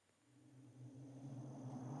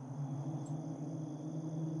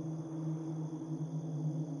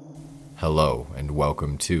Hello and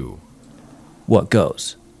welcome to What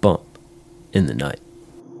Goes Bump in the Night.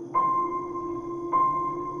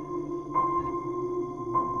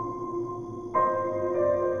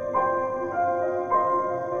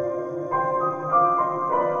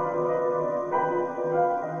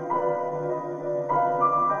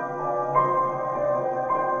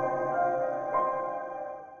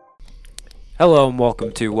 Hello and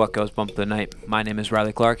welcome to What Goes Bump the Night. My name is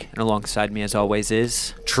Riley Clark, and alongside me as always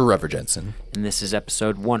is... Trevor Jensen. And this is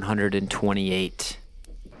episode 128.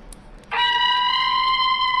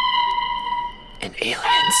 And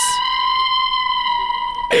aliens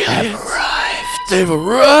have arrived. They've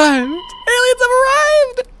arrived! Aliens have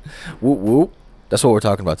arrived! Whoop whoop. That's what we're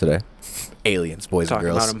talking about today. Aliens, boys Talking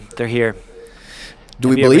and girls. about them. They're here. Do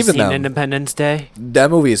Have we you believe ever in seen them? Independence Day?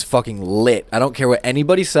 That movie is fucking lit. I don't care what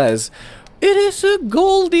anybody says. It is a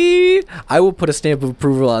Goldie. I will put a stamp of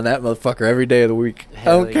approval on that motherfucker every day of the week. I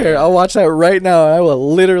Hell don't care. yeah. I'll watch that right now and I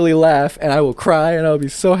will literally laugh and I will cry and I'll be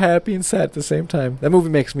so happy and sad at the same time. That movie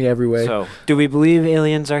makes me every way. So, do we believe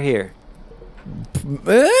aliens are here?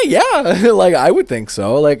 Yeah, like I would think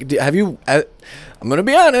so. Like, have you? I'm gonna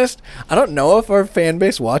be honest. I don't know if our fan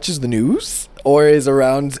base watches the news or is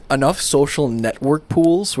around enough social network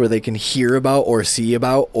pools where they can hear about or see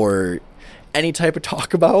about or any type of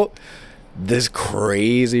talk about this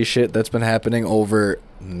crazy shit that's been happening over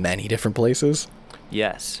many different places.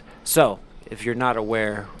 Yes. So, if you're not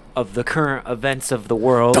aware of the current events of the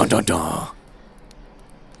world... Dun dun dun.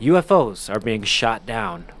 UFOs are being shot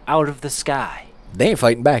down out of the sky. They ain't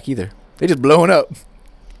fighting back either. They just blowing up.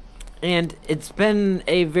 And it's been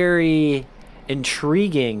a very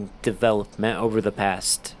intriguing development over the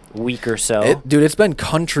past week or so. Dude, it's been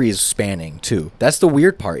countries spanning too. That's the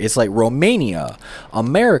weird part. It's like Romania,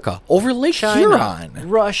 America, over Lake China, Huron.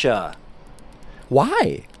 Russia.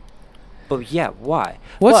 Why? But yeah, why?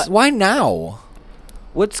 Why now?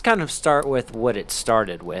 Let's kind of start with what it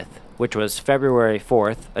started with, which was February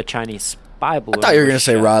 4th, a Chinese spy balloon. I thought you were gonna was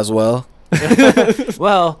say shot. Roswell.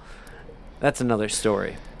 Well, that's another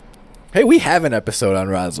story. Hey, we have an episode on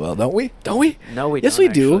Roswell, don't we? Don't we? No, we Yes, don't,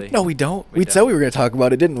 we do. actually. No, we don't. We We don't. said we were gonna talk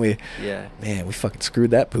about it, didn't we? Yeah, Man, we fucking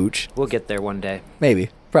screwed that pooch. we'll get there one day. Maybe.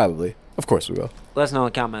 Probably. Of course we will. Let us know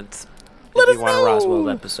in the comments Let if us you want know. a Roswell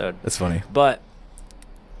episode. That's funny. But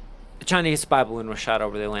a Chinese spy balloon was shot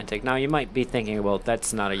over the Atlantic. Now, you might be thinking, well,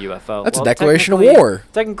 that's not a UFO. That's a Well, declaration of technically- war.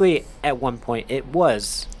 Technically, at one point, it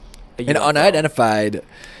was a An UFO. unidentified.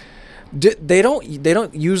 They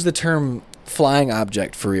don't use the term flying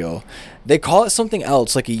object for real. They call it something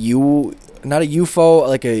else, like not a UFO,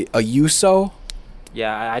 like a USO.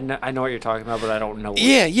 Yeah, I know what you're talking about, but I don't know what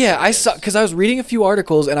Yeah, it I is. saw, because I was reading a few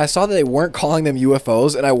articles and I saw that they weren't calling them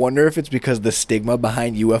UFOs, and I wonder if it's because the stigma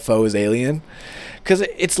behind UFO is alien. Because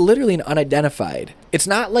it's literally an unidentified. It's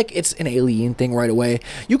not like it's an alien thing right away.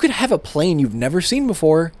 You could have a plane you've never seen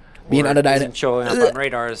before be an Or it unidentified. isn't showing up on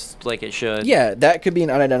radars like it should. Yeah, that could be an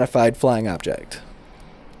unidentified flying object.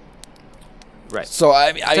 Right. So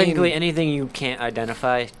I Technically, mean, anything you can't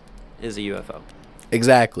identify is a UFO.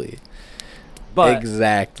 exactly. But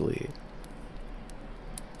Exactly.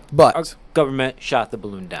 our But government shot the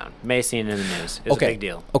balloon down. May seen it in the news. It's Okay. a big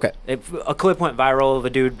deal. okay. If a clip went viral of a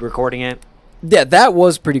dude recording it. Yeah, that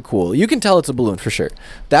was pretty cool. You can tell it's a balloon for sure.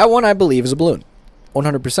 That one I believe is a balloon.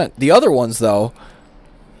 100%. The other ones though,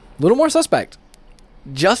 a little more suspect.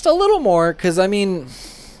 Just a little more, cuz I mean,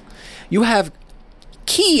 you have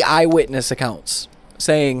key eyewitness accounts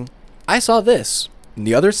saying, "I saw this." And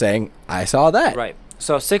the other saying, "I saw that." Right.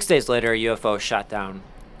 So 6 days later, a UFO shot down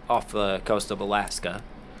off the coast of Alaska.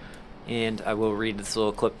 And I will read this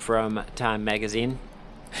little clip from Time magazine.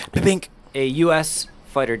 Pink. A U.S.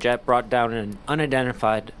 fighter jet brought down an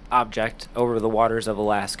unidentified object over the waters of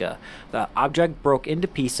Alaska. The object broke into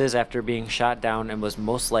pieces after being shot down and was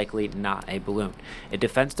most likely not a balloon. A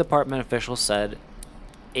Defense Department official said,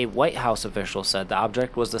 a White House official said the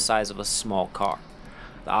object was the size of a small car.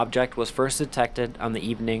 The object was first detected on the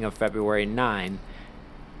evening of February 9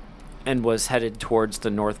 and was headed towards the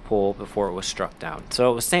North Pole before it was struck down.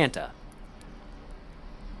 So it was Santa.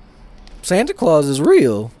 Santa Claus is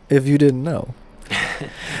real if you didn't know.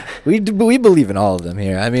 we believe in all of them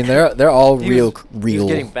here. I mean, they're all He real. was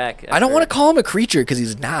getting back. I don't want to call him a creature because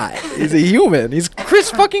he's not. He's a human. He's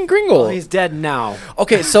Chris fucking Kringle. Well, he's dead now.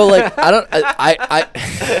 Okay, so like I don't. I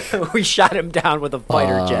We shot him down with a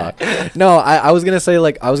fighter jet. no, I was gonna say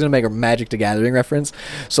like I was gonna make a Magic the Gathering reference.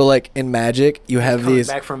 So like in Magic, you have Coming these.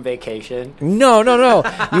 back from vacation. No.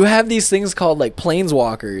 You have these things called like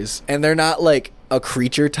planeswalkers, and they're not like a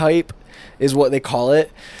creature type. Is what they call it.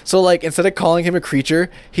 So like instead of calling him a creature,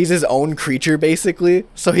 he's his own creature basically.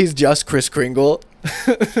 So he's just Chris Kringle.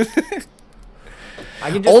 I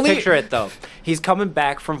can just Only- picture it though. He's coming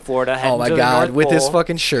back from Florida. Heading Oh my to the god, North with his Pole,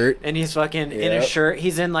 fucking shirt. and he's fucking in Yep. his shirt.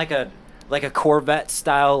 He's in like a Corvette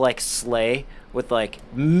style like sleigh with like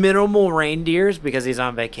minimal reindeers because he's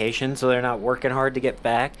on vacation, so they're not working hard to get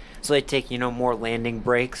back. So they take more landing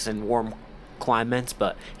breaks and warm climates.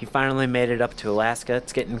 But he finally made it up to Alaska.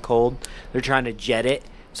 It's getting cold. They're trying to jet it,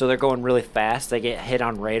 so they're going really fast. They get hit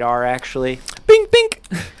on radar actually. Bing, bing.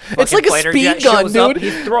 It's Fucking like a fighter speed jet gun, shows up, dude.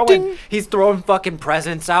 He's Ding. throwing fucking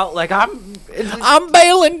presents out like I'm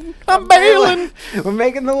bailing. I'm bailing. We're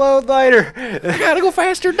making the load lighter. I gotta go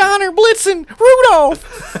faster. Donner, Blitzen,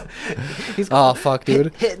 Rudolph. He's Oh, fuck,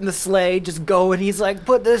 dude. hitting the sleigh, just going. He's like,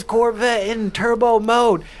 put this Corvette in turbo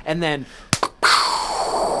mode, and then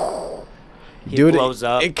he Dude, blows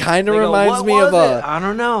up. it kinda They go, reminds "What me was of, it?" I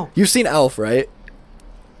don't know. You've seen Elf, right?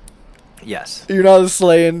 Yes. You know the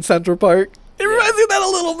sleigh in Central Park? It reminds me of that a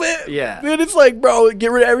little bit. Yeah. Dude, it's like, bro,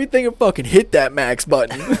 get rid of everything and fucking hit that max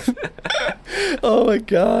button. Oh my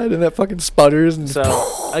god. And that fucking sputters and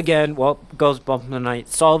So again, goes bump in the night,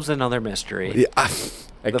 solves another mystery. yeah,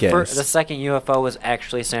 I guess. The second UFO was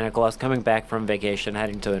actually Santa Claus coming back from vacation,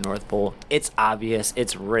 heading to the North Pole. It's obvious.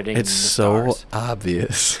 It's written. It's in the so stars.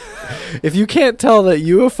 obvious. If you can't tell that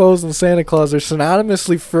UFOs and Santa Claus are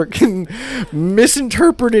synonymously freaking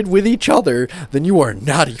misinterpreted with each other, then you are a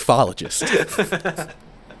not ufologist.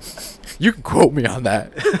 You can quote me on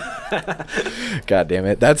that. God damn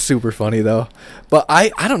it. That's super funny, though. But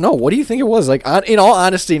I don't know. What do you think it was? Like, in all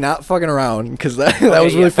honesty, not fucking around, because that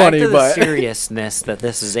was really Back funny. to the But seriousness that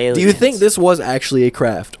this is aliens. do you think this was actually a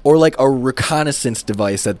craft or like a reconnaissance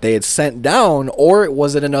device that they had sent down, or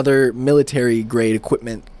was it another military grade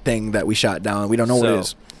equipment thing that we shot down? We don't know what it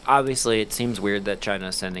is. Obviously, it seems weird that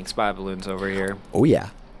China's sending spy balloons over here Oh yeah,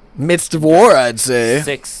 midst of war, I'd say.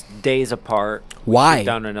 6 days apart. Why? Shoot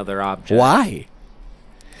down another object. Why?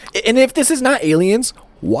 And if this is not aliens,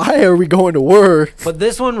 why are we going to war? But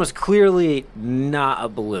this one was clearly not a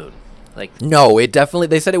balloon. Like, No, it definitely.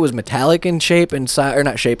 They said it was metallic in shape and or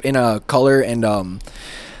not shape, in color and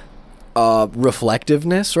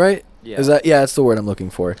reflectiveness, right? Yeah. That's the word I'm looking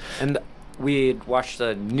for. and we watched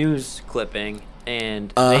a news clipping,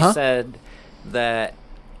 and Uh-huh. they said that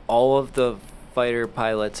all of the fighter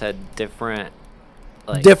pilots had different,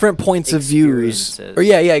 like, Different points of views, experiences. or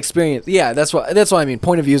experience. Yeah, that's what I mean.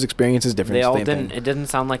 Point of views, experience is different. They It's the all same didn't. thing. It didn't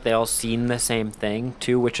sound like they all seen the same thing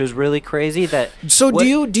too, which is really crazy. That So do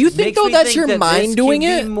you think, makes though, me that's think your that mind this doing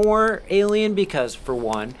can it? be more alien because, for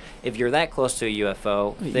one, if you're that close to a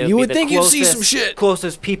UFO, they You be would the think you'd see some closest- shit.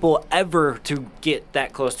 Closest people ever to get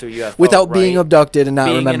that close to a UFO Without being right? abducted and not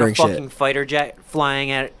being remembering in a fucking shit. fighter jet flying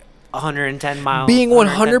at 110 miles, Being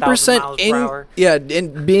 110,000 100% miles per in, hour.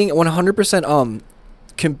 and being 100%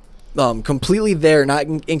 completely there, not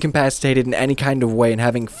incapacitated in any kind of way, and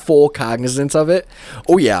having full cognizance of it.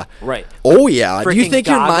 Oh yeah, Right. Oh yeah. Do you Freaking think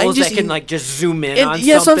your mind goggles just that can like just zoom in and on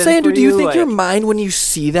yes, I'm something saying, for dude. Do you think like, your mind, when you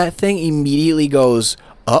see that thing, immediately goes,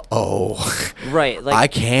 "Uh-oh"? Right, like I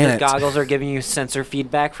can't. The goggles are giving you sensor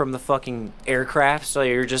feedback from the fucking aircraft, so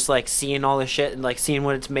you're just like seeing all the shit and like seeing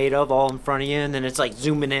what it's made of all in front of you, and then it's like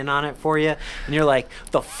zooming in on it for you, and you're like,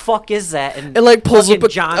 "The fuck is that?" And It like pulls up fucking a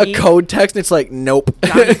Johnny, code text, and it's like, "Nope."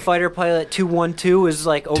 Johnny Fighter Pilot 212 is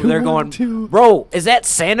like over there going, 212. "Bro, is that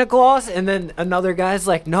Santa Claus?" And then another guy's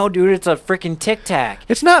like, "No, dude, it's a freaking Tic Tac."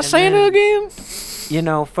 It's not And Santa then, again. You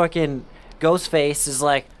know, fucking Ghostface is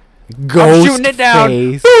like, Ghost "I'm shooting it down."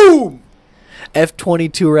 face. Boom.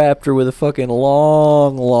 F-22 Raptor with a fucking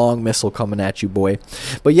long missile coming at you, boy.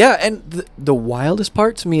 But yeah, and the wildest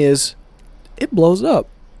part to me is it blows up.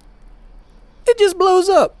 It just blows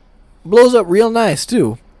up. Blows up real nice,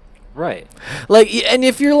 too. Right. Like, and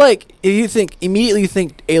if you think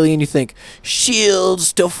alien, you think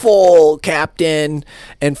shields to full, Captain,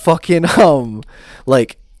 and fucking,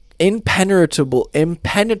 like,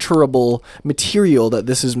 impenetrable material that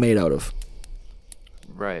this is made out of.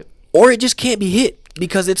 Right. Or it just can't be hit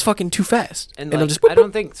because it's fucking too fast. And it'll like, just I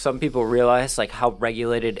don't think some people realize like how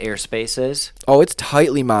regulated airspace is. Oh, it's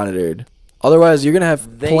tightly monitored. Otherwise, you're gonna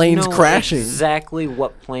have They planes know crashing. exactly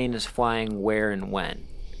what plane is flying where and when.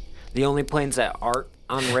 The only planes that aren't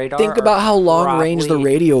on radar. Think about how long range the probably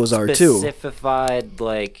radios are, too. Specified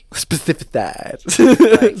like Specific that.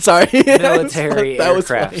 Like, Sorry. military That was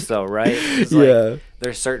funny. aircraft, though, right? It's Yeah. Like,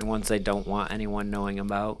 there's certain ones they don't want anyone knowing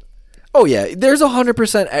about. Oh yeah, there's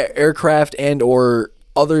 100% aircraft and or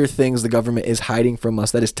other things the government is hiding from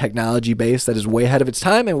us that is technology based, that is way ahead of its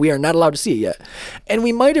time, and we are not allowed to see it yet. And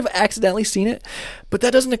we might have accidentally seen it, but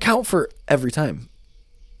that doesn't account for every time.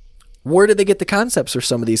 Where did they get the concepts for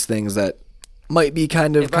some of these things that might be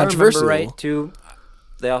kind of If controversial? I remember right, too,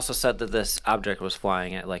 they also said that this object was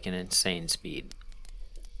flying at like an insane speed,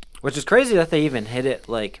 which is crazy that they even hit it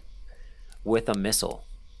like with a missile.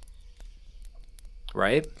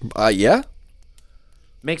 Right? Yeah.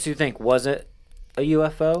 Makes you think, was it a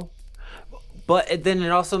UFO? But then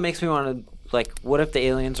it also makes me want to, like, what if the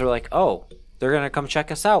aliens are like, oh, they're going to come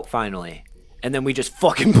check us out finally. And then we just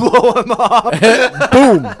fucking blow them off.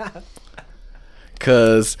 Boom.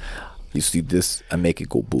 Because you see this, I make it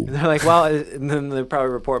go boom. They're like, well, and then they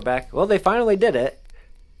probably report back, well, they finally did it.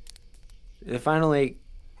 They finally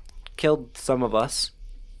killed some of us.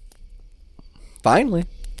 Finally.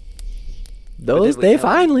 But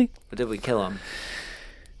did we kill them?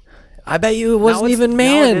 I bet you it wasn't even now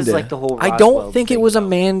manned. it is like the whole I Roswell don't think it thing, was a though.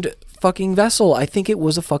 manned fucking vessel. I think it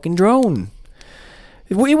was a fucking drone.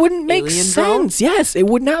 It wouldn't make Alien sense. drone? Yes, it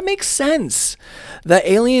would not make sense.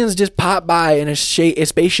 The aliens just pop by in a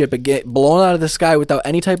spaceship and get blown out of the sky without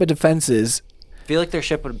any type of defenses. I feel like their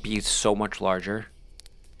ship would be so much larger.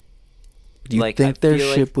 Do you Like, think I their feel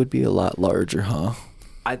like- ship would be a lot larger, huh?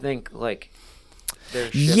 I think, like,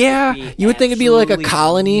 their ship Yeah, would be you would think it'd be like a absolutely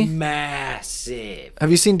colony. massive.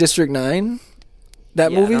 Have you seen District 9?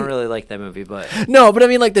 That Yeah, movie? I don't really like that movie, but No, but I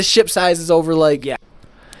mean, like, the ship size is over, like... yeah.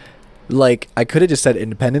 Like, I could have just said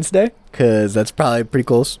Independence Day, because that's probably pretty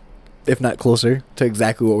close, if not closer, to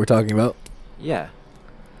exactly what we're talking about. Yeah.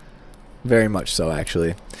 Very much so,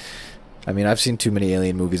 actually. I mean, I've seen too many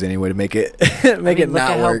alien movies anyway to make it I mean, it look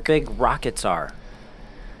not at work. how big rockets are.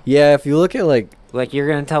 Yeah, if you look at, like... Like, you're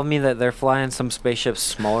gonna tell me that they're flying some spaceships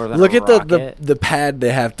smaller than Look a at rocket? the pad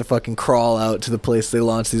they have to fucking crawl out to the place they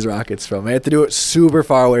launch these rockets from. They have to do it super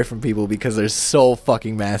far away from people because they're so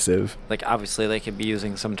fucking massive. Like, obviously, they could be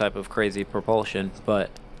using some type of crazy propulsion, but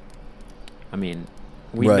I mean,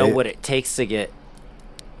 we know Right. what it takes to get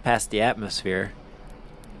past the atmosphere,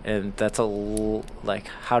 and that's like,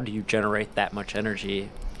 how do you generate that much energy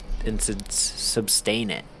and sustain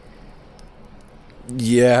it?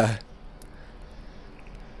 Yeah.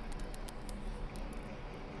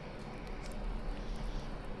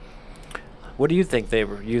 What do you think they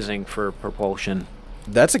were using for propulsion?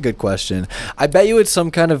 That's a good question. I bet you it's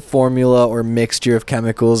some kind of formula or mixture of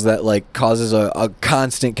chemicals that like causes a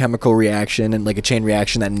constant chemical reaction and like a chain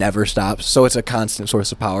reaction that never stops. So it's a constant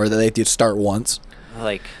source of power that they just start once.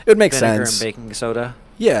 Like, It would make vinegar sense. and baking soda?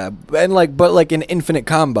 Yeah, and like but like an infinite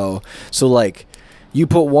combo. So like you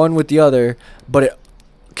put one with the other, but it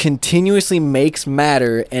continuously makes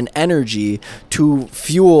matter and energy to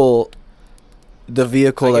fuel the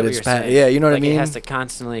vehicle I get that what it's you're saying. yeah, you know what I Like, mean? It has to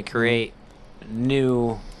constantly create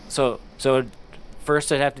new. So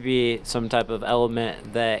first it'd have to be some type of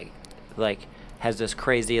element that like has this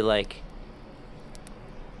crazy like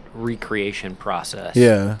recreation process.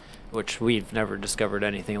 Yeah. Which we've never discovered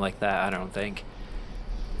anything like that, I don't think.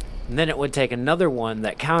 And then it would take another one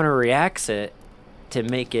that counter reacts it to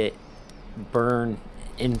make it burn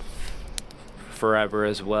in forever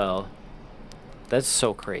as well. That's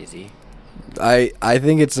so crazy. I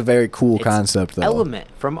think it's a very cool It's concept though. Element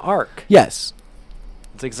from Ark. Yes.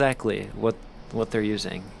 It's exactly what they're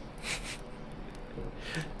using.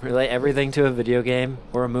 Relate everything to a video game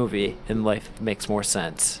or a movie, and life makes more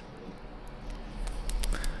sense.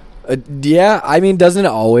 Yeah, I mean, doesn't it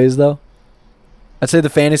always though? I'd say the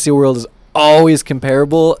fantasy world is always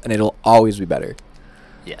comparable, and it'll always be better.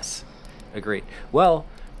 Yes, agreed. Well,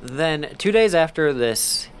 then 2 days after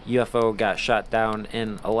this UFO got shot down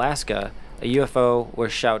in Alaska, a UFO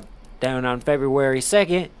was shot down on February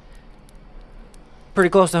 2nd, pretty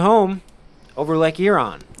close to home, over Lake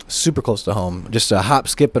Huron. Super close to home, just a hop,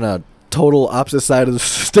 skip, and a total opposite side of the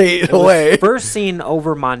state It was away. first seen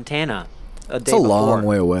over Montana a day It's a long before.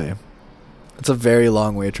 way away. It's a very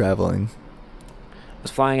long way traveling. It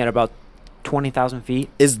was flying at about 20,000 feet.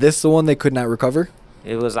 Is this the one they could not recover?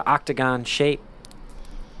 It was an octagon shape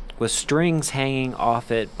with strings hanging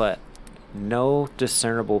off it, but no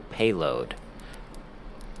discernible payload.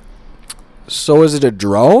 So is it a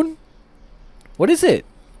drone? What is it?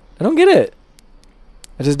 I don't get it.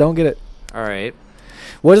 I just don't get it. All right.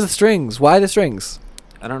 What are the strings? Why the strings?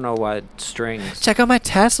 I don't know why strings. Check out my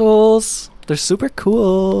tassels. They're super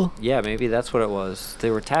cool. Yeah, maybe that's what it was. They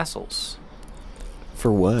were tassels.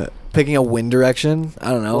 For what? Picking a wind direction?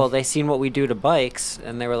 I don't know. Well, they seen what we do to bikes,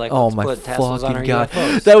 and they were like, Oh let's my put tassels on our fucking god!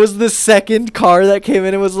 UFOs. That was the second car that came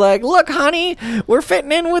in and was like, "Look, honey, we're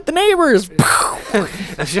fitting in with the neighbors."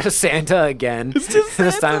 It's just Santa again. It's just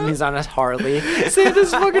This time Santa. he's on a Harley.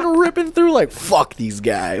 Santa's fucking ripping through like, "Fuck these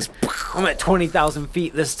guys." I'm at 20,000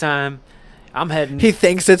 feet this time. I'm heading. He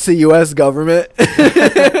thinks it's the U.S. government.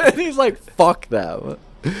 He's like, "Fuck them."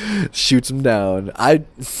 Shoots him down.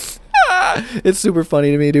 It's super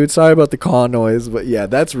funny to me, dude. Sorry about the caw noise, but yeah,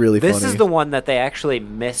 that's really funny. This is the one that they actually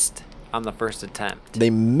missed on the first attempt. They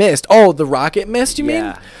missed. Oh, the rocket missed, you mean?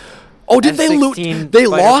 Yeah. Oh, did they loot? F-16 They fighter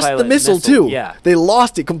lost the pilot missile, too. Yeah. They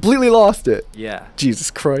lost it. Completely lost it. Yeah.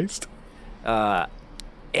 Jesus Christ.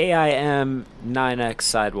 AIM 9X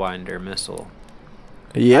Sidewinder missile.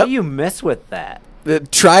 How Yep. do you miss with that? The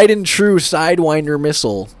tried and true Sidewinder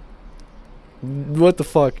missile. What the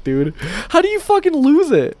fuck, dude? How do you fucking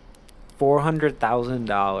lose it?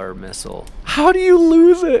 $400,000 missile. How do you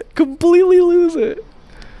lose it? Completely lose it.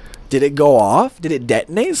 Did it go off? Did it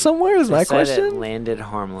detonate somewhere? Is They my said It question. landed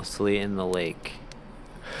harmlessly in the lake.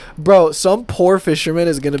 Bro, some poor fisherman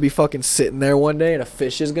is gonna be fucking sitting there one day, and a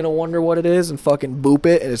fish is gonna wonder what it is, and fucking boop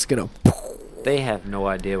it, and it's gonna. They have no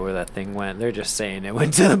idea where that thing went. They're just saying it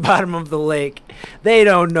went to the bottom of the lake. They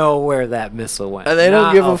don't know where that missile went. And they don't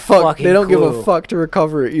Not give a fuck. fucking They don't give a clue. fuck to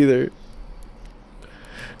recover it either.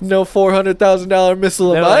 No $400,000 missile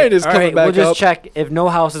of They're mine like, is "All coming right, back we'll just up. check. If no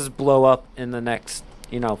houses blow up in the next,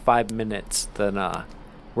 5 minutes, then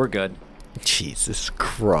we're good." Jesus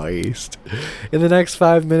Christ! In the next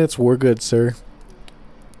 5 minutes, we're good, sir.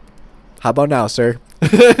 How about now, sir?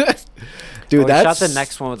 Dude, Oh, he that's shot the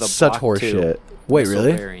next one with a such Block 2 horseshit. Wait, missile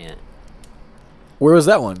really? variant. Where was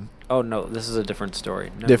that one? Oh no, this is a different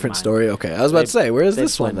story. Never Different mind. story. Okay, I was about to say, where is They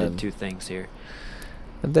this one blended then? two things here.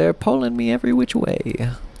 They're pulling me every which way.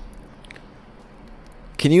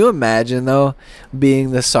 Can you imagine, though,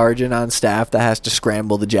 being the sergeant on staff that has to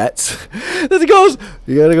scramble the jets? As he goes,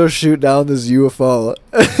 you gotta go shoot down this UFO.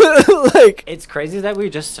 Like, It's crazy that we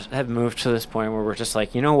just have moved to this point where we're just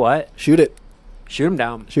like, you know what? shoot it. Shoot them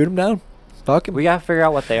down. Shoot him down. Fuck him. We gotta figure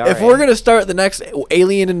out what they are. If we're gonna start the next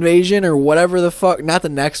alien invasion or whatever the fuck, not the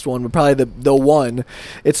next one, but probably the one,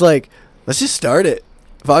 it's like, let's just start it.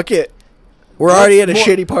 Fuck it. We're already in a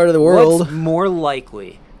shitty part of the world. What's more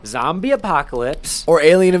likely? Zombie apocalypse Or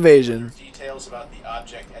alien invasion. Details about the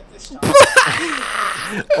object at this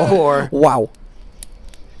time. or Wow.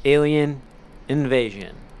 alien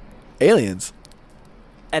invasion? Aliens.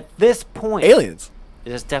 At this point, Aliens.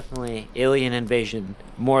 it is definitely alien invasion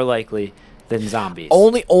more likely than zombies.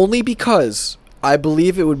 Only because I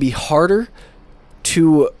believe it would be harder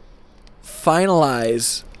to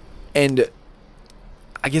finalize, and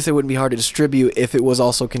I guess it wouldn't be hard to distribute if it was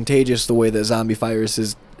also contagious the way that zombie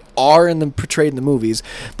viruses are portrayed in the movies.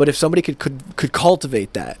 But if somebody could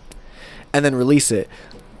cultivate that and then release it,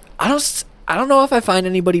 I don't know if I find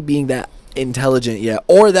anybody being that intelligent yet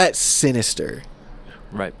or that sinister.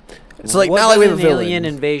 Right. It's like, what not like we does have an a villain. alien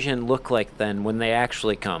invasion look like then when they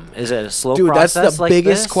actually come? Is it a slow Dude, that's process the like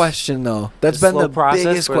biggest this? question, though. That's A been slow the process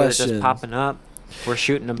biggest where they're question. just popping up. We're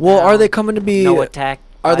shooting them. Well, are down, they coming to be? no attack?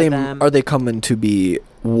 Are by they them? are they coming to be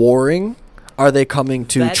warring? Are they coming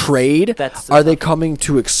to That's- trade? that's the Are they tough- coming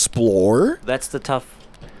to explore? That's the tough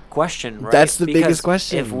question, right? That's the biggest Because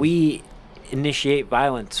question. If we initiate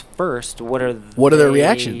violence first, what are Their they-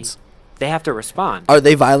 reactions? They have to respond. Are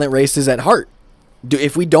they violent races at heart?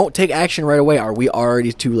 If we don't take action right away, are we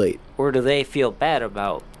already too late? Or do they feel bad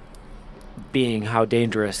about being how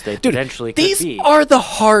dangerous they Dude, potentially could these be? are the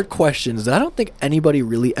hard questions that I don't think anybody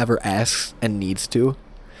really ever asks and needs to.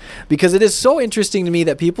 Because it is so interesting to me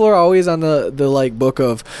that people are always on the like book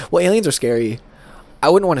of, well, aliens are scary. I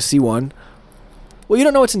wouldn't want to see one. Well, you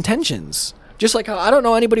don't know its intentions. Just like how I don't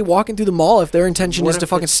know anybody walking through the mall if their intention What is to if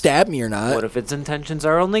fucking it's- stab me or not. What if its intentions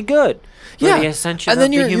are only good? For Yeah, the ascension and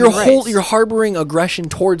then of you're the human race? you're harboring aggression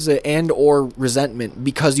towards it and or resentment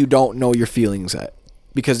because you don't know your feelings at,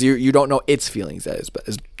 because you don't know its feelings. That is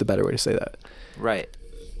the better way to say that. Right.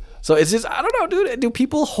 So it's just, I don't know, dude. Do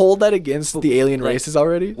people hold that against the alien Like, races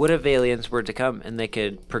already? What if aliens were to come and they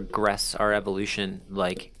could progress our evolution?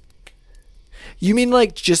 Like, You mean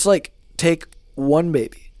like just like take one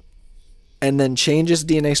baby and then change its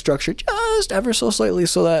DNA structure just ever so slightly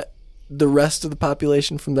so that the rest of the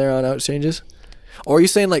population from there on out changes? Or are you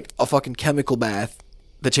saying like a fucking chemical bath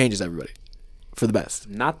that changes everybody for the best?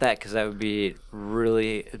 not that, because that would be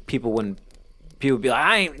really people would be like,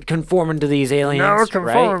 I ain't conforming to these aliens. No right?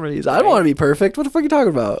 conformities. I don't want to be perfect. What the fuck are you talking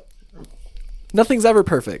about? Nothing's ever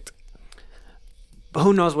perfect. But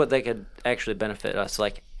who knows what they could actually benefit us?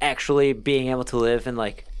 Like actually being able to live in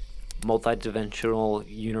like multi-dimensional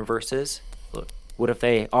universes. Look, what if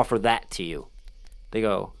they offer that to you? They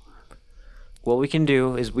go, what we can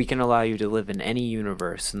do is we can allow you to live in any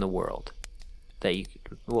universe in the world that you,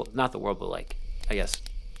 well, not the world, but like, I guess,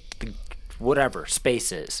 whatever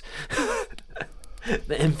space is.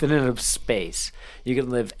 The infinite of space. You can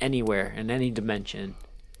live anywhere in any dimension.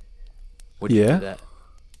 Would you Yeah. do that?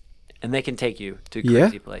 And they can take you to Yeah.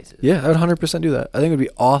 crazy places. Yeah, I would 100% do that. I think it would be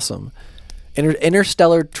awesome.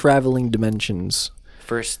 Interstellar traveling dimensions.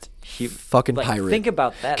 First, Fucking pirate. Think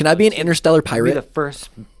about that. Can I be an though, too. interstellar You'd be pirate? the first,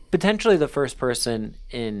 potentially the first person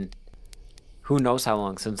in who knows how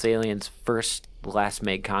long since aliens last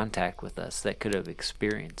made contact with us that could have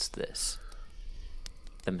experienced this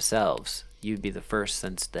themselves. You'd be the first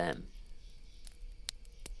since them.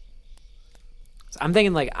 So I'm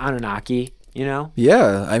thinking like Anunnaki, you know,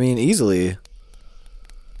 Yeah, I mean, easily.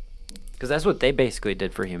 because that's what they basically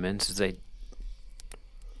did for humans. Is they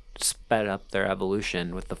sped up their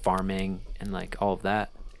evolution with the farming and like all of that.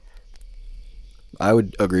 I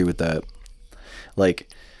would agree with that. Like,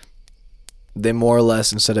 they more or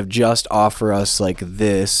less, instead of just offer us like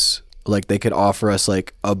this, like they could offer us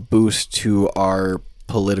like a boost to our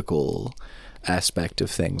political aspect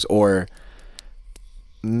of things, or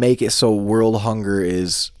make it so world hunger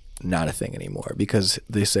is not a thing anymore, because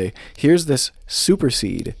they say, here's this super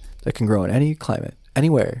seed that can grow in any climate,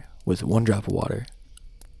 anywhere, with one drop of water.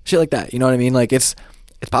 Shit like that. You know what I mean? Like, it's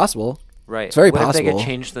possible. Right. It's very what possible. if they could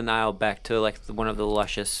change the Nile back to like one of the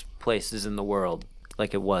luscious places in the world,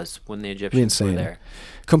 like it was when the Egyptians were insane. there?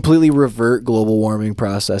 Completely revert global warming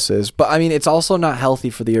processes. But I mean, it's also not healthy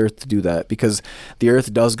for the earth to do that, because the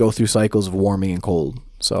earth does go through cycles of warming and cold.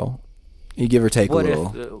 So you give or take What a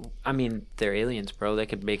little. if? I mean, they're aliens, bro. They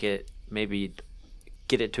could make it, maybe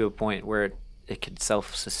get it to a point where it could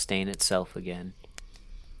self-sustain itself again.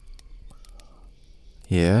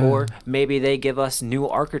 Yeah. Or maybe they give us new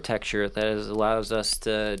architecture that allows us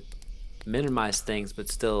to minimize things but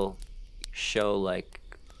still show like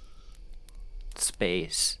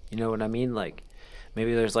space. You know what I mean? Like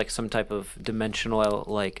maybe there's like some type of dimensional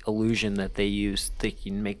like illusion that they use. They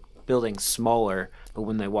can make buildings smaller, but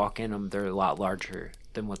when they walk in them, they're a lot larger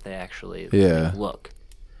than what they actually Yeah. look.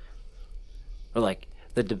 Or like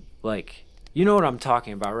like you know what I'm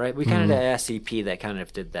talking about, right? We kind of did SCP that kind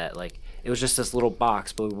of did that. Like it was just this little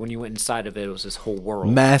box, but when you went inside of it, it was this whole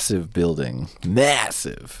world. Massive building.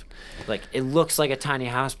 Massive. Like it looks like a tiny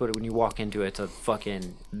house, but when you walk into it, it's a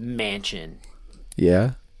fucking mansion.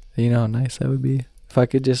 Yeah. You know how nice that would be? If I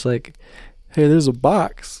could just like, hey, there's a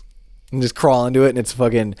box. And just crawl into it, and it's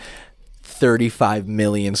fucking 35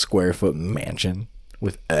 million square foot mansion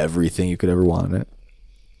with everything you could ever want in it.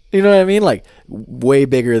 You know what I mean? Like, way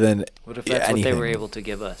bigger than What if that's anything. what they were able to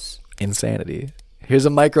give us? Insanity. Here's a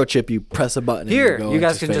microchip. You press a button. Here, and you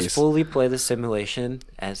guys can can just fully play the simulation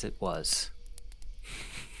as it was.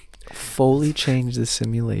 fully change the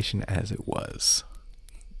simulation as it was.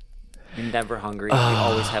 You're never hungry. You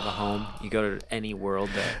always have a home. You go to any world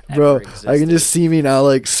that Bro, ever existed. I can just see me now,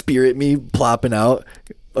 like spirit me plopping out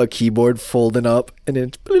a keyboard folding up, and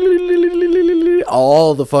it's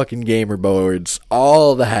all the fucking gamer boards,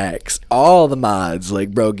 all the hacks, all the mods.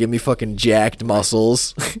 Like, bro, give me fucking jacked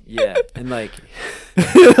muscles. Yeah, and like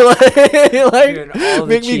like Doing all the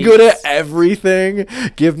make me good at cheats. everything.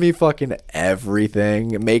 Give me fucking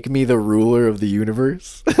everything. Make me the ruler of the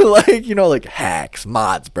universe. Like, you know, like hacks,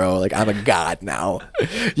 mods, bro. Like, I'm a god now.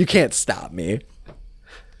 You can't stop me.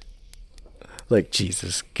 Like,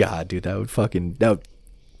 Jesus God, dude, that would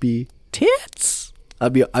be tits.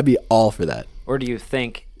 I'd be all for that. or do you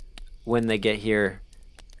think when they get here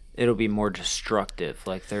it'll be more destructive?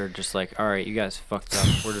 Like they're just like, all right, you guys fucked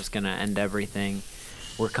up. We're just gonna end everything.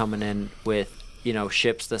 We're coming in with, you know,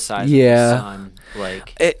 ships the size of Yeah. the sun.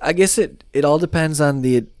 Like I guess it all depends on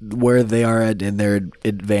where they are at in their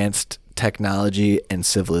advanced technology and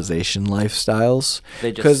civilization lifestyles.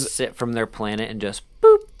 they 'Cause- just sit from their planet and just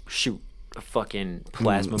boop shoot a fucking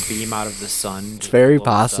plasma beam out of the sun. It's very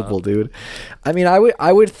possible, dude. I mean,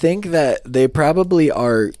 I would think that they probably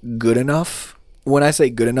are good enough. When I say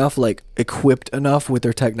good enough, like equipped enough with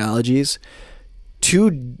their technologies to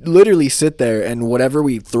literally sit there, and whatever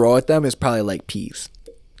we throw at them is probably like peas.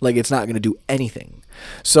 Like, it's not going to do anything.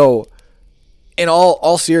 So, in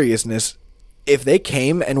all seriousness, if they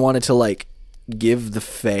came and wanted to like give the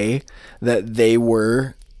Fae that they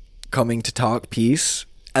were coming to talk peace,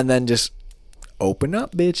 and then just open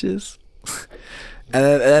up, bitches. And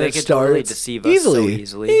then They it could starts totally deceive us so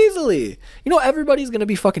easily. Easily. You know, everybody's going to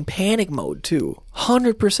be fucking panic mode, too.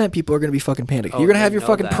 100% people are going to be fucking panic. Oh, You're going to they have your know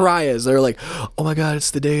fucking that. pariahs. They're like, oh my God, it's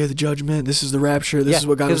the day of the judgment. This is the rapture. This is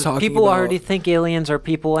what God was 'cause talking people about. already think aliens are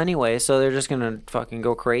people anyway, so they're just gonna fucking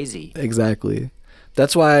go crazy. Exactly.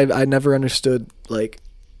 That's why I never understood, like,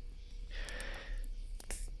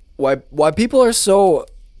 why people are so,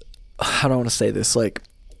 I don't want to say this, like,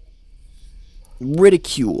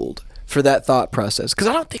 ridiculed for that thought process. Because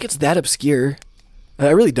I don't think it's that obscure. I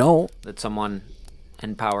really don't. That someone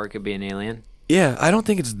in power could be an alien. Yeah, I don't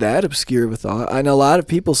think it's that obscure of a thought. I know a lot of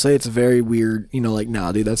people say it's very weird. You know, like,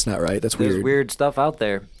 nah, dude, that's not right. That's There's weird. weird stuff out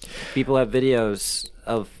there. People have videos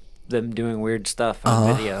of them doing weird stuff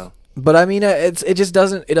on video. But I mean, it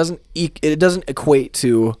doesn't equate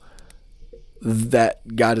to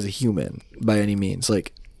that God is a human by any means.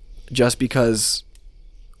 Like, just because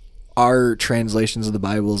our translations of the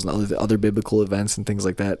Bibles and the other biblical events and things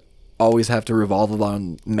like that always have to revolve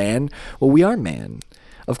around man. Well, we are man.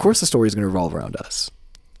 Of course, the story is going to revolve around us.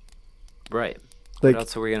 Right. Like, what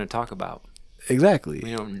else are we going to talk about? Exactly.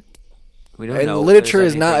 We don't And know. if literature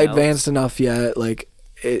there's is not anything advanced enough yet. Like,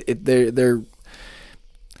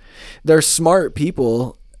 they're smart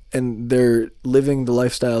people, and they're living the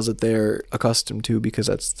lifestyles that they're accustomed to because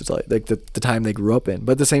that's like the time they grew up in.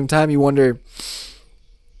 But at the same time, you wonder,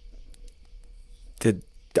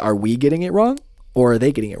 are we getting it wrong, or are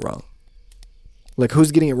they getting it wrong? Like,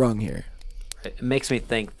 who's getting it wrong here? It makes me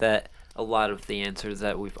think that a lot of the answers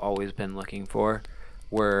that we've always been looking for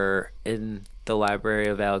were in the Library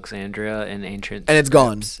of Alexandria in ancient And it's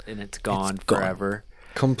gone. scripts, and it's gone It's gone. forever.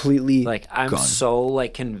 Completely Like, I'm gone. so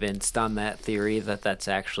like convinced on that theory that that's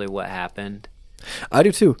actually what happened. I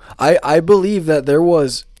do too. I believe that there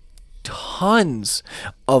was tons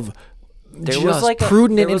of There just was like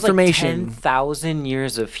prudent there was information. Like 10,000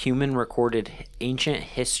 years of human recorded ancient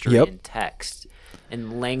history Yep. and text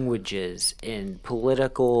and languages and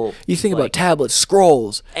political. You think about like, tablets,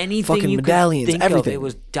 scrolls, anything fucking you medallions, could think everything. of, it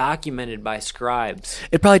was documented by scribes.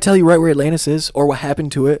 It'd probably tell you right where Atlantis is or what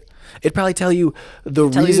happened to it. It'd probably tell you the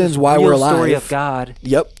Tell you reasons the why real we're alive. story of God.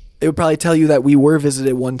 Yep. It would probably tell you that we were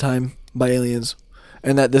visited one time by aliens,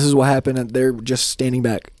 and that this is what happened, and they're just standing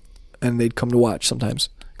back, and they'd come to watch sometimes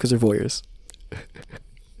because they're voyeurs.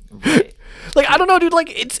 Right. Like, I don't know, dude. Like,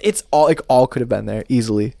 it's all, like, all could have been there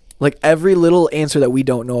easily. Like, every little answer that we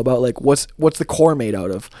don't know about, like, what's the core made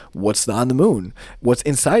out of? What's on the moon? What's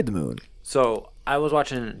inside the moon? So I was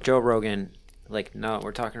watching Joe Rogan. Like, no,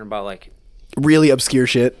 we're talking about like Really obscure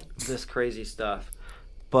shit. this crazy stuff,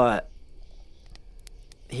 but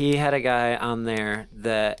he had a guy on there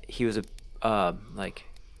that he was a like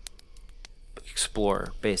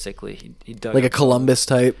explorer, basically. He dug Like a up- Columbus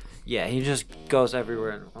type. Yeah, he just goes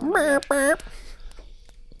everywhere.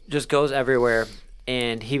 Just goes everywhere,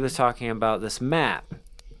 and he was talking about this map,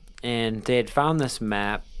 and they had found this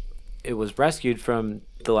map. It was rescued from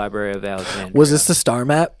the Library of Alexandria. Was this the star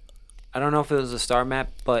map? I don't know if it was a star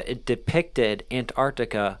map, but it depicted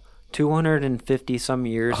Antarctica 250 some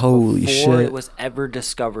years Holy before shit. it was ever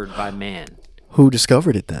discovered by man. Who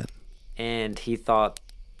discovered it then? And he thought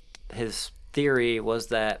his theory was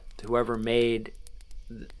that whoever made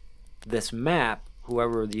this map,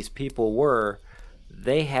 whoever these people were,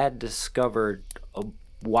 they had discovered a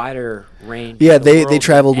wider range. Yeah, of the they world than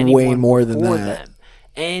traveled way anyone more than before that. them.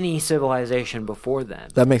 Any civilization before them.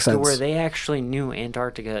 That makes To sense. where they actually knew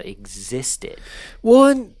Antarctica existed. Well,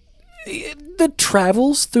 and the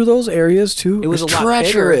travels through those areas too. It was is a lot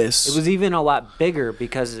treacherous. bigger. It was even a lot bigger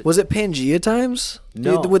because Was it Pangea times?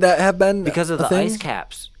 No. Would that have been because of a the thing? ice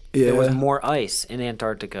caps. There was Yeah. more ice in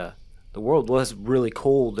Antarctica. The world was really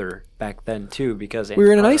colder back then too because We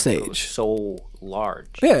were in an ice Antarctica was age. so large.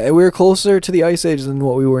 Yeah, and we were closer to the ice age than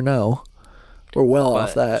what we were now. We're well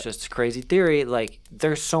off But that. it's just a crazy theory. Like,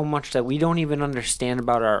 there's so much that we don't even understand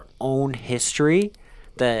about our own history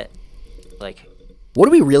that, like, What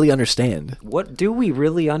do we really understand? what do we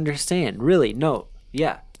really understand? Really? No.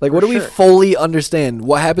 Yeah. Like, what for do we sure. fully understand?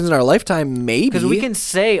 What happens in our lifetime? Maybe. Because we can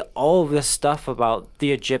say all of this stuff about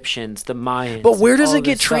the Egyptians, the Mayans. But where does all it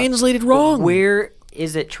get this stuff. translated But wrong? where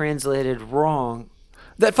is it translated wrong?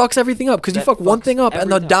 That fucks everything up because you That fuck one fucks thing up and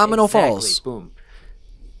the everything up. domino Exactly. falls. Boom.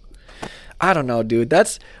 I don't know, dude.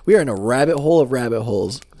 We are in a rabbit hole of rabbit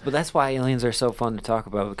holes. But that's why aliens are so fun to talk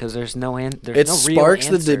about because there's no there's It no sparks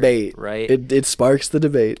real the answer, debate, right? It sparks the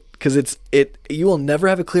debate because you will never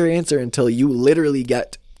have a clear answer until you literally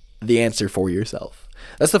get the answer for yourself.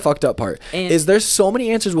 That's the fucked up part. And- Is there's so many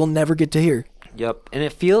answers we'll never get to hear. Yep. And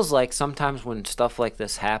it feels like sometimes when stuff like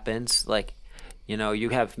this happens, like, you know, you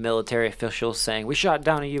have military officials saying, we shot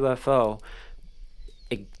down a UFO.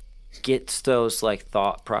 It gets those, like,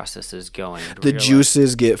 thought processes going. where The you're like,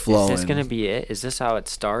 juices get flowing. Is this going to be it? Is this how it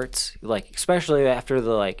starts? Like, especially after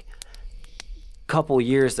the, like, couple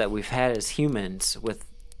years that we've had as humans with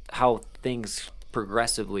how things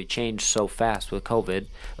progressively changed so fast with COVID.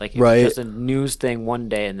 Like, it Right. was just a news thing one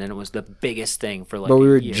day, and then it was the biggest thing for, like, But we a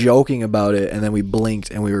were year. joking about it, and then we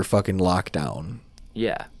blinked, and we were fucking locked down.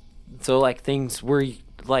 Yeah. So, like, things were,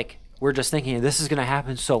 like, we're just thinking, this is going to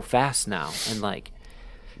happen so fast now. And, like,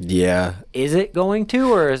 Yeah. Is it going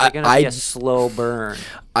to, or is it going to be a slow burn?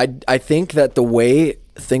 I think that the way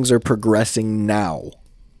things are progressing now,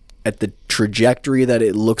 at the trajectory that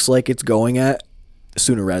it looks like it's going at,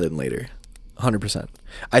 sooner rather than later. 100%.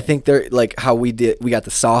 I think they're like how we got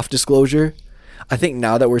the soft disclosure. I think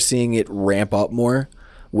now that we're seeing it ramp up more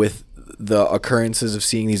with the occurrences of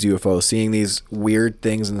seeing these UFOs, seeing these weird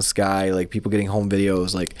things in the sky, like people getting home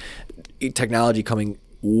videos, like technology coming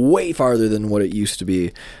way farther than what it used to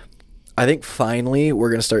be. I think finally we're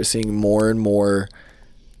going to start seeing more and more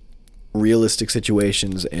realistic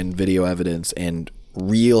situations and video evidence and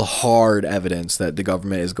real hard evidence that the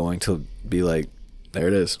government is going to be like, there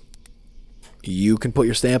it is. You can put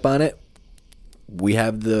your stamp on it. We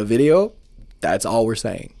have the video. That's all we're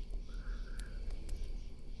saying.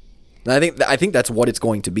 And I think that's what it's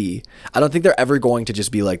going to be. I don't think they're ever going to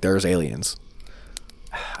just be like, there's aliens.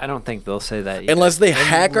 I don't think they'll say that either. Unless they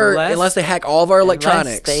hack all of our electronics.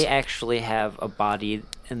 Unless they actually have a body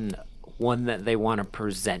and one that they want to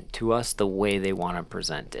present to us the way they want to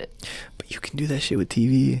present it. But you can do that shit with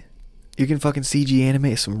TV. You can fucking CG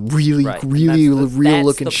animate some really, Right. really real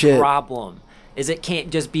looking That's shit. the problem. Is it can't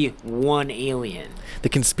just be one alien. The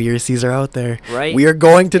conspiracies are out there. Right? We are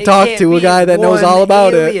going to It talk can't to a be guy that knows one all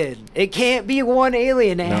about it. alien. It can't be one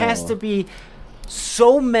alien. It has No. to be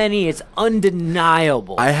so many. It's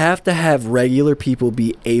undeniable. I have to have regular people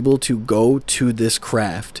be able to go to this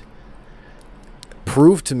craft,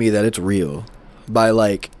 prove to me that it's real by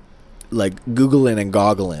like Googling and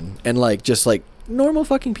goggling and like just like normal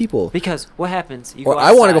fucking people. because what happens? You Or go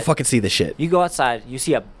I want to go outside, fucking see the shit. You go outside. You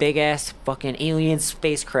see a big ass fucking alien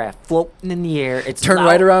spacecraft floating in the air. It's Turn loud,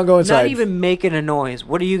 right around, go inside. Not even making a noise.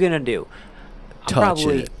 What are you gonna do? I'm Touch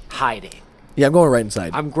probably it. hiding. Yeah, I'm going right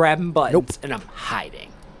inside. I'm grabbing buttons Nope. and I'm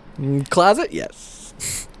hiding. Closet?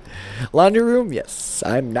 Yes. Laundry room? Yes.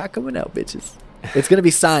 I'm not coming out, bitches. It's going to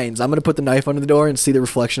be signs. I'm going to put the knife under the door and see the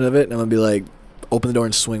reflection of it, and I'm going to be like, open the door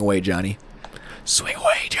and swing away, Johnny. Swing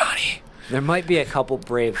away, Johnny. There might be a couple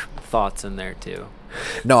brave thoughts in there too.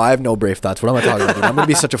 No, I have no brave thoughts. What am I talking about, dude? I'm going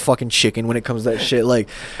to be such a fucking chicken when it comes to that shit. Like,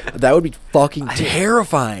 that would be fucking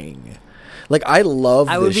terrifying. Like, I love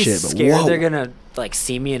I would this be shit, but scared whoa. they're gonna like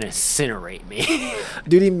see me and incinerate me.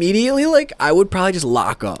 Dude, immediately, like, I would probably just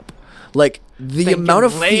lock up. Like, the Thinking amount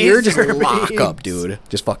of fear, just laser lock up, beams. dude.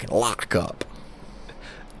 Just fucking lock up.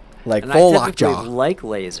 Like, And full I typically lockjaw. like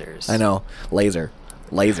lasers. I know. Laser.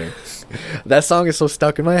 That song is so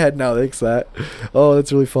stuck in my head now, thanks that. Oh,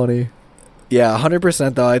 that's really funny. Yeah,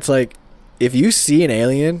 100% though. It's like, if you see an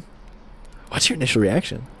alien, what's your initial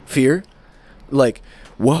reaction? Fear? Like,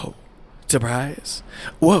 whoa. Surprise.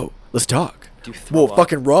 Whoa. Let's talk. Do you throw Whoa, up?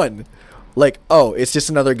 fucking run. Like, oh, it's just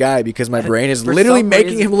another guy because my brain is For literally some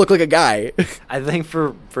making reason- him look like a guy. I think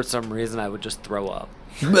for some reason I would just throw up.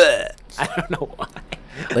 Bleh. I don't know why.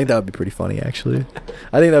 I think that would be pretty funny, actually.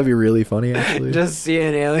 I think that would be really funny, actually. Just see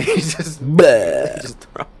an alien, just Bleh. just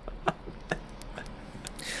throw.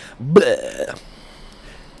 Bleh.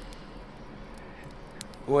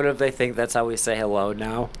 What if they think that's how we say hello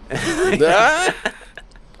now? Ah.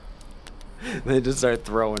 They just start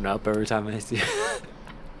throwing up every time I see.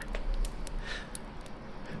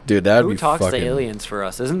 Dude, that'd Who be talks fucking... to aliens for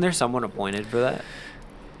us? Isn't there someone appointed for that?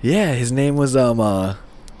 Yeah, his name was oh,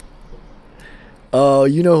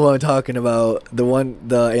 you know who I'm talking about. The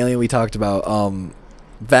alien we talked about,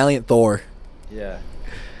 Valiant Thor. Yeah.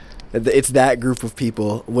 It's that group of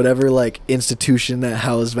people, whatever like institution that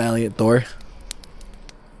housed Valiant Thor.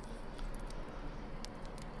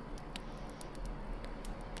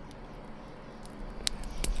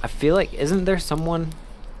 I feel like isn't there someone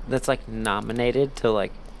that's like nominated to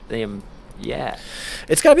like the yeah.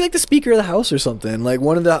 It's gotta be like the Speaker of the House or something. Like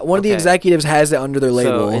one of the Okay. executives has it under their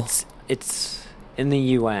label. So it's in the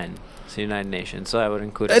UN, it's the United Nations, so that would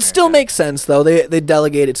include It still America. makes sense though. They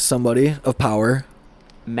delegate it to somebody of power.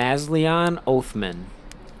 Maslian Othman,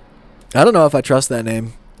 I don't know if I trust that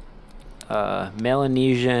name.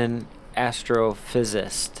 Melanesian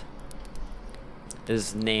astrophysicist,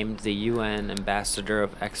 is named the UN ambassador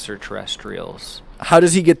of extraterrestrials. How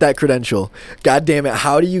does he get that credential? God damn it!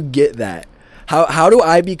 How do you get that? How do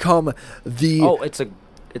I become the? Oh, it's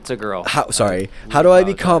a girl. How We do I apologize.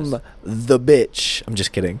 become the bitch? I'm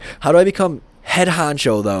just kidding. How do I become head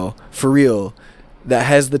honcho though, for real, that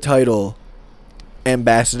has the title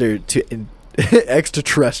ambassador to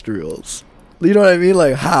extraterrestrials? You know what I mean?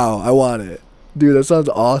 Like how? I want it, dude. That sounds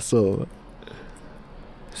awesome.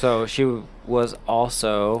 So she was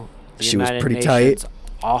also the She was United pretty Nations tight.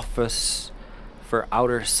 Office for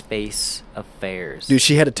Outer Space Affairs, Dude,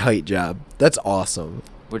 she had a tight job. That's awesome.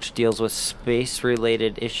 which deals with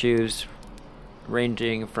space-related issues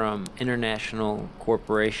ranging from international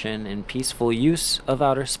corporation and peaceful use of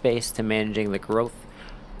outer space to managing the growth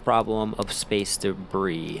problem of space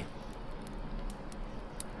debris.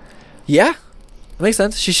 Yeah, that makes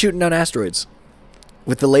sense. She's shooting down asteroids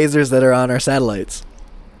with the lasers that are on our satellites.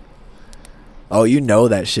 Oh, you know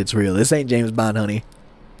that shit's real. This ain't James Bond, honey.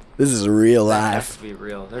 This is real That has life. to be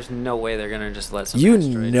real. There's no way they're gonna just let some You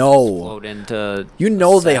asteroids know. just float into. You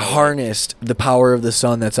know the they satellite. harnessed the power of the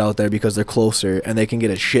sun that's out there because they're closer, and they can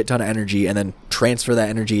get a shit ton of energy and then transfer that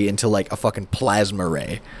energy into like a fucking plasma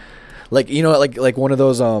ray. Like, you know, like one of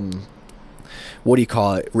those what do you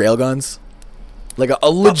call it? Railguns? Like a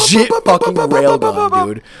legit fucking railgun,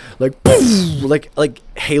 dude. Like poof, like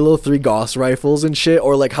Halo 3 Gauss rifles and shit,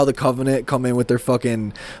 or like how the Covenant come in with their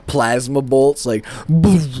fucking plasma bolts, like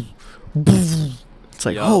poof, poof. It's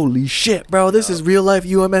like, Yup. holy shit, bro, this is real life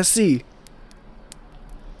UMSC.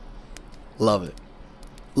 Love it.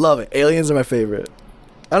 Love it. Aliens are my favorite.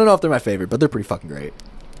 I don't know if they're my favorite, but they're pretty fucking great.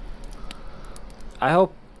 I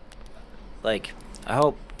hope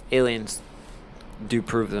aliens do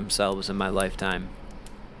prove themselves in my lifetime.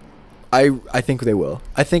 I think they will.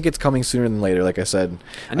 I think it's coming sooner than later, like I said.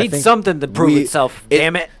 I need think something to prove itself.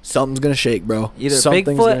 Damn it! Something's gonna shake, bro. Either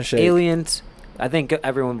Something's gonna Bigfoot, shake. aliens. I think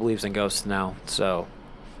everyone believes in ghosts now, so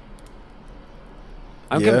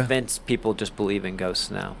I'm Yeah. convinced people just believe in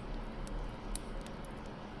ghosts now.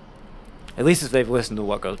 At least if they've listened to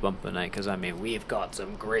What Goes Bump Tonight, because I mean, we've got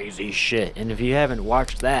some crazy shit. And if you haven't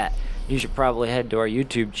watched that, you should probably head to our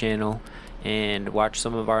YouTube channel and watch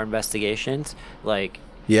some of our investigations, like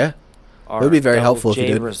Yeah, our It would be very Double helpful if you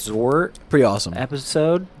J did. Resort pretty awesome.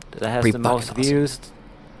 episode that has Pretty the most fucking awesome. views,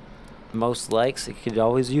 most likes. It could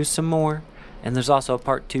always use some more. And there's also a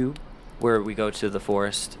part 2 where we go to the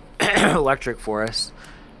forest, electric forest,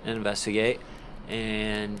 and investigate.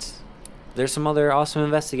 And there's some other awesome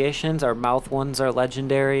investigations. Our mouth ones are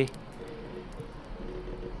legendary.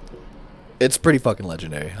 It's pretty fucking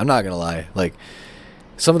legendary. I'm not gonna lie. Like,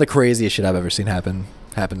 some of the craziest shit I've ever seen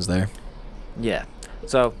happens there. Yeah.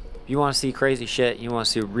 So if you want to see crazy shit, you want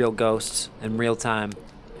to see real ghosts in real time,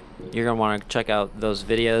 you're going to want to check out those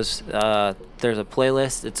videos. There's a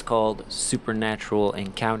playlist. It's called Supernatural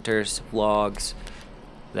Encounters Vlogs.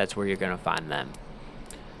 That's where you're going to find them.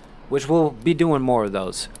 Which we'll be doing more of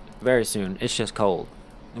those very soon. It's just cold.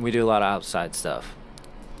 And we do a lot of outside stuff.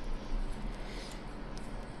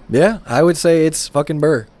 Yeah, I would say it's fucking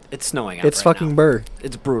burr. It's snowing out It's right fucking now. burr.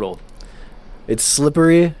 It's brutal. It's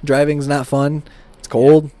slippery. Driving's not fun. It's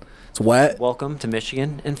cold. It's wet. Welcome to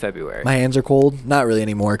Michigan in February. My hands are cold. Not really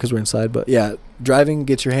anymore because we're inside. But yeah, driving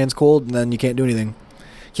gets your hands cold and then you can't do anything.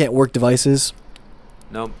 Can't work devices.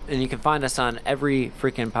 Nope. And you can find us on every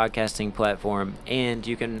freaking podcasting platform. And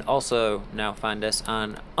you can also now find us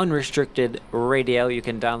on Unrestricted Radio. You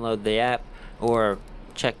can download the app or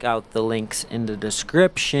check out the links in the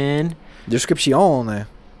description Description.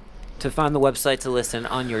 to find the website to listen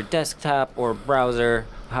on your desktop or browser,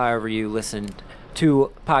 however you listen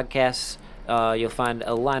to podcasts. You'll find a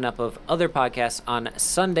lineup of other podcasts on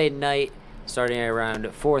Sunday night, starting at around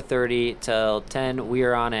 4:30 till 10. We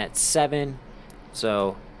are on at 7.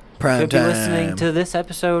 So Prime you could be time. listening to this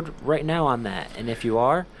episode right now on that. And if you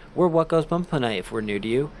are, we're What Goes Bump Tonight if we're new to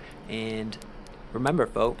you. And remember,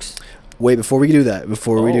 folks, Wait, before we do that,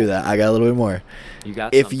 Oh. I got a little bit more. you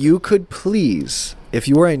got If something. you could please, if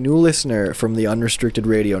you are a new listener from the Unrestricted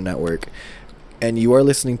Radio Network and you are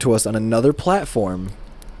listening to us on another platform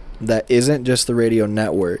that isn't just the radio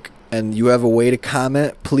network and you have a way to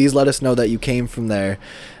comment, please let us know that you came from there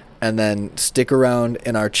and then stick around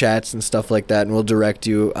in our chats and stuff like that and we'll direct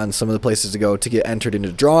you on some of the places to go to get entered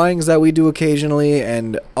into drawings that we do occasionally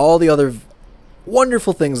and all the other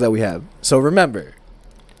wonderful things that we have. So remember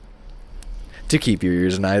to keep your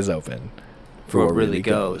ears and eyes open for what really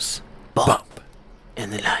goes bump in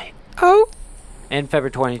the night. Oh. And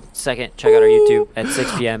February 22nd, check out our YouTube at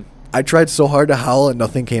 6 p.m. I tried so hard to howl and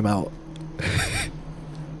nothing came out.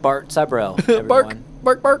 Bart Sabrell, everyone. Bark,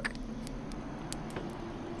 bark, bark.